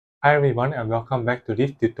Hi everyone and welcome back to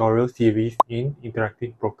this tutorial series in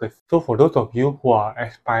Interactive Brokers. So for those of you who are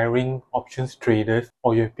aspiring options traders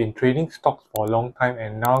or you've been trading stocks for a long time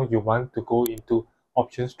and now you want to go into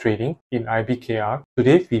options trading in IBKR,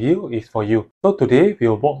 today's video is for you. So today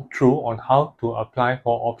we'll walk through on how to apply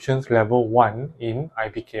for options level 1 in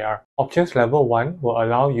IBKR. Options level 1 will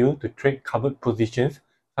allow you to trade covered positions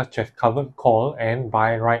such as covered call and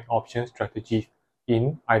buy right option strategies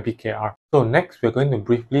in IBKR. So next, we're going to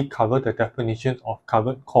briefly cover the definitions of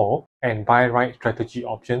covered call and buy right strategy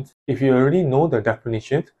options. If you already know the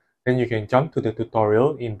definitions, then you can jump to the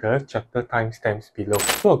tutorial in the chapter timestamps below.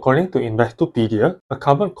 So according to Investopedia, a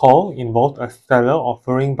covered call involves a seller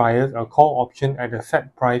offering buyers a call option at a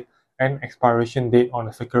set price and expiration date on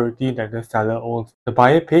a security that the seller owns. The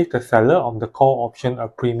buyer pays the seller of the call option a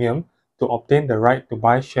premium to obtain the right to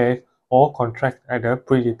buy shares or contracts at a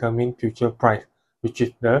predetermined future price, which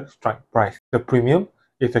is the strike price. The premium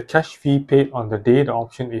is a cash fee paid on the day the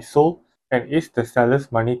option is sold and is the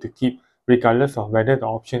seller's money to keep regardless of whether the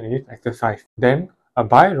option is exercised. Then, a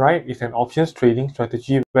buy right is an options trading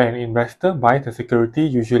strategy where an investor buys a security,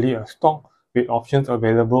 usually a stock with options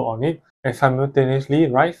available on it, and simultaneously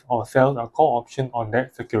writes or sells a call option on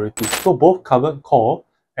that security. So both covered call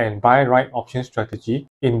and buy right option strategy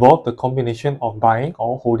involve the combination of buying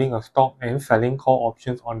or holding a stock and selling call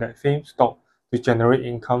options on that same stock to generate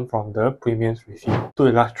income from the premiums received. To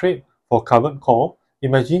illustrate, for covered call,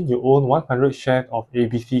 imagine you own 100 shares of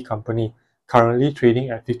ABC company, currently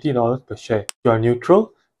trading at $50 per share. You are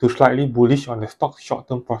neutral to slightly bullish on the stock's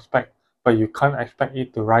short-term prospect, but you can't expect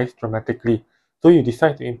it to rise dramatically. So you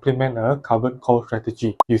decide to implement a covered call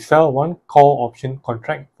strategy. You sell one call option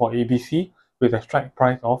contract for ABC with a strike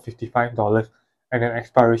price of $55 and an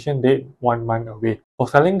expiration date 1 month away. For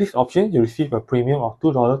selling this option, you receive a premium of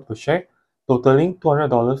 $2 per share, totaling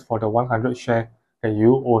 $200 for the 100 shares that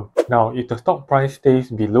you own. Now, if the stock price stays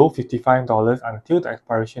below $55 until the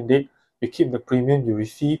expiration date, you keep the premium you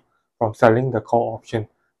receive from selling the call option,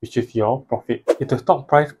 which is your profit. If the stock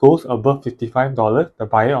price goes above $55, the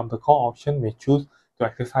buyer of the call option may choose to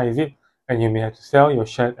exercise it, and you may have to sell your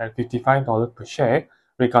shares at $55 per share,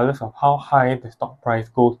 regardless of how high the stock price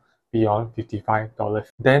goes beyond $55.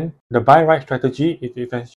 Then, the buy right strategy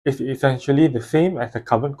is essentially the same as the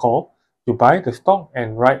covered call. You buy the stock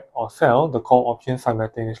and write or sell the call option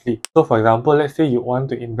simultaneously. So for example, let's say you want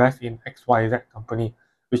to invest in XYZ company,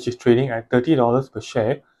 which is trading at $30 per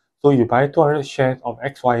share. So you buy 200 shares of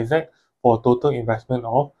XYZ for a total investment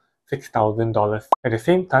of $6,000. At the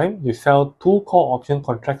same time, you sell two call option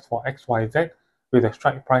contracts for XYZ with a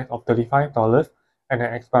strike price of $35 and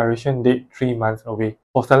an expiration date 3 months away.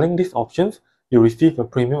 For selling these options, you receive a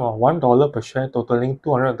premium of $1 per share totaling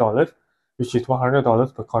 $200, which is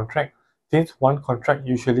 $100 per contract, since one contract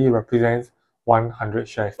usually represents 100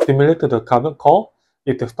 shares. Similar to the covered call,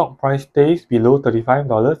 if the stock price stays below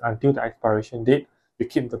 $35 until the expiration date, you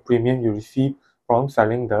keep the premium you receive from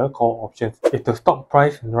selling the call options. If the stock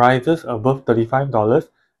price rises above $35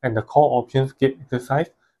 and the call options get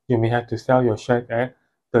exercised, you may have to sell your shares at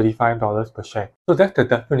 $35 per share. So that's the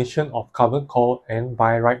definition of covered call and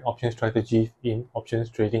buy right option strategies in options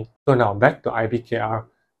trading. So now back to IBKR.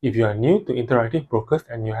 If you are new to Interactive Brokers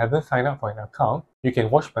and you haven't signed up for an account, you can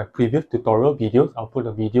watch my previous tutorial videos. I'll put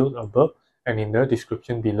the videos above and in the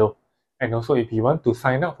description below. And also if you want to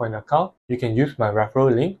sign up for an account, you can use my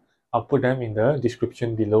referral link. I'll put them in the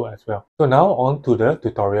description below as well. So now on to the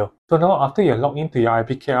tutorial. So now after you log into your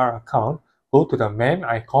IBKR account, go to the man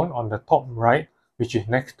icon on the top right, which is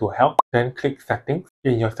next to help, then click settings.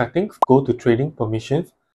 In your settings, go to trading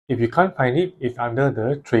permissions. If you can't find it, it's under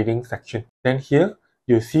the trading section. Then here,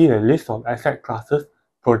 you see a list of asset classes,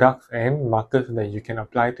 products and markets that you can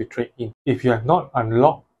apply to trade in. If you have not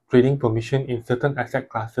unlocked trading permission in certain asset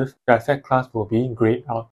classes, the asset class will be grayed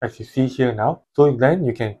out as you see here now. So then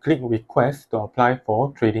you can click request to apply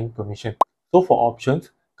for trading permission. So for options,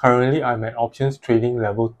 currently I'm at options trading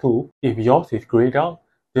level 2. If yours is grayed out,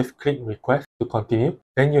 just click request to continue.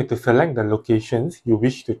 Then you have to select the locations you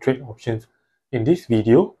wish to trade options. In this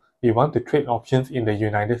video, we want to trade options in the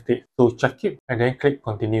United States. So check it and then click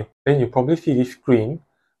continue. Then you probably see this screen.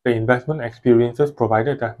 The investment experiences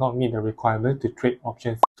provided does not meet the requirement to trade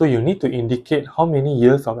options. So you need to indicate how many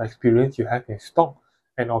years of experience you have in stock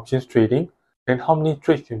and options trading, then how many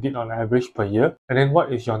trades you did on average per year, and then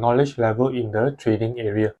what is your knowledge level in the trading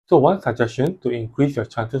area. So one suggestion to increase your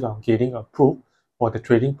chances of getting approved for the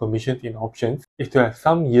trading permissions in options is to have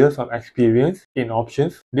some years of experience in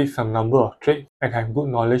options, did some number of trades, and have good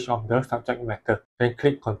knowledge of the subject matter. Then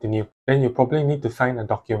click continue. Then you probably need to sign a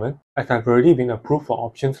document. As I've already been approved for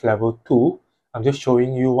options level 2, I'm just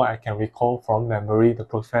showing you what I can recall from memory the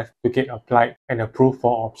process to get applied and approved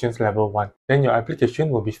for options level 1. Then your application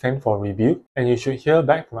will be sent for review and you should hear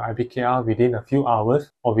back from IBKR within a few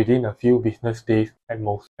hours or within a few business days at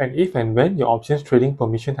most. And if and when your options trading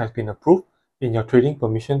permission has been approved, in your trading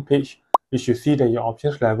permission page, you should see that your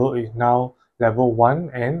options level is now level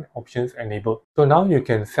 1 and options enabled. So now you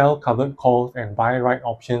can sell covered calls and buy write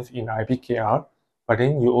options in IBKR, but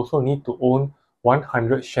then you also need to own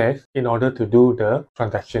 100 shares in order to do the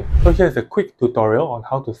transaction. So here's a quick tutorial on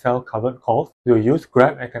how to sell covered calls. We'll use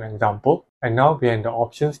Grab as an example. And now we're in the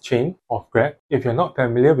options chain of Grab. If you're not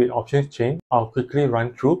familiar with options chain, I'll quickly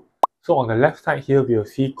run through. So on the left side here, we'll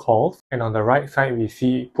see calls, and on the right side, we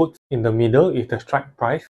see puts. In the middle is the strike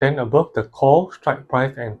price. Then above the call, strike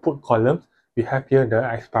price, and put columns, we have here the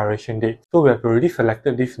expiration date. So we have already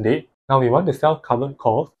selected this date. Now we want to sell covered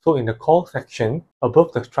calls. So in the call section,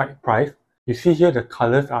 above the strike price, you see here the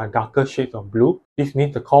colors are darker shades of blue. This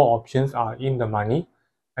means the call options are in the money.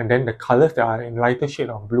 And then the colors that are in lighter shade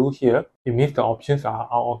of blue here, it means the options are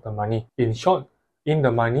out of the money. In short, in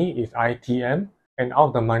the money is ITM and out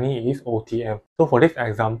of the money is OTM. So for this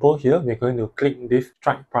example here, we're going to click this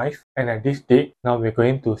strike price, and at this date, now we're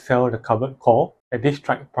going to sell the covered call at this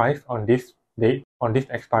strike price on this date, on this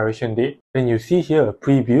expiration date. Then you see here a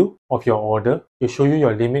preview of your order. It show you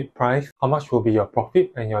your limit price, how much will be your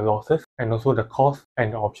profit and your losses, and also the cost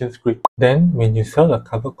and the options grid. Then when you sell a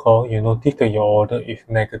covered call, you notice that your order is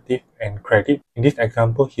negative and credit. In this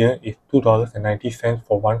example here is $2.90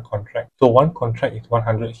 for one contract. So one contract is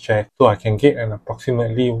 100 shares. So I can get an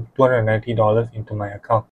approximately $290 into my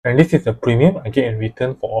account. And this is the premium I get in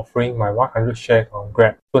return for offering my 100 shares on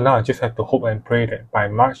Grab. So now I just have to hope and pray that by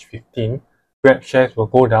March 15, Grab shares will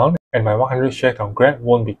go down and my 100 shares on Grab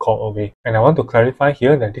won't be called away. And I want to clarify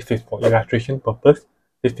here that this is for illustration purpose.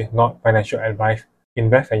 This is not financial advice.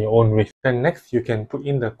 Invest at your own risk. Then next, you can put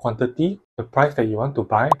in the quantity, the price that you want to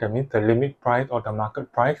buy, that means the limit price or the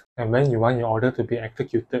market price, and when you want your order to be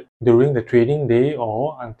executed during the trading day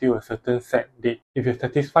or until a certain set date. If you're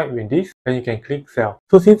satisfied with this, then you can click sell.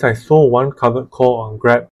 So since I sold one covered call on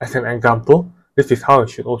Grab as an example, this is how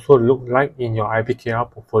it should also look like in your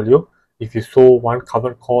IBKR portfolio if you sold one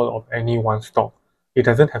covered call of any one stock. It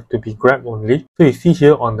doesn't have to be Grab only. So you see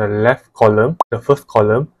here on the left column, the first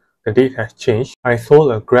column, the date has changed. I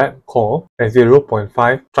sold a Grab call at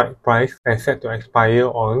 0.5 strike price and set to expire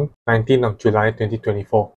on 19th of July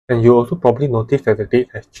 2024. And you also probably noticed that the date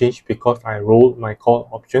has changed because I rolled my call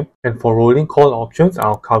option. And for rolling call options,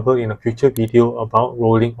 I'll cover in a future video about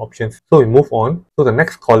rolling options. So we move on. So the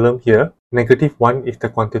next column here, -1 is the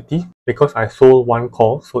quantity because I sold one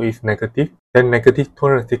call, so it's negative. Then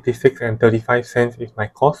 -266.35 is my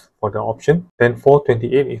cost for the option. Then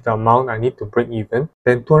 428 is the amount I need to break even.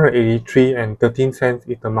 Then 283.13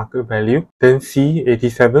 is the market value. Then C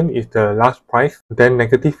 87 is the last price. Then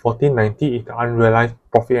 -1490 is the unrealized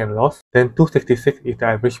profit and loss. Then 266 is the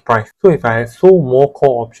average price. So if I had sold more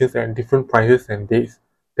call options at different prices and dates,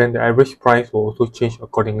 then the average price will also change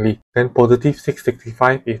accordingly. Then positive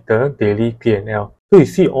 665 is the daily P&L. So you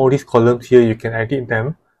see all these columns here, you can edit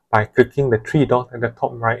them by clicking the three dots at the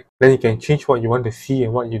top right. Then you can change what you want to see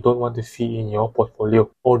and what you don't want to see in your portfolio.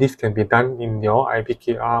 All this can be done in your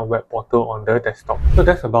IBKR web portal on the desktop. So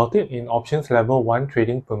that's about it in options level 1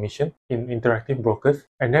 trading permission in Interactive Brokers.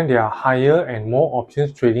 And then there are higher and more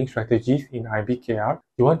options trading strategies in IBKR.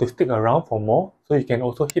 You want to stick around for more, so you can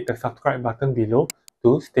also hit the subscribe button below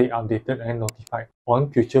to stay updated and notified on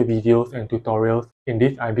future videos and tutorials in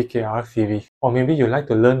this IBKR series. Or maybe you'd like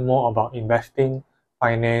to learn more about investing,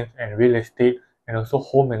 finance and real estate, and also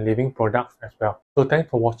home and living products as well. So thanks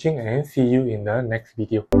for watching and see you in the next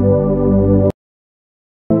video.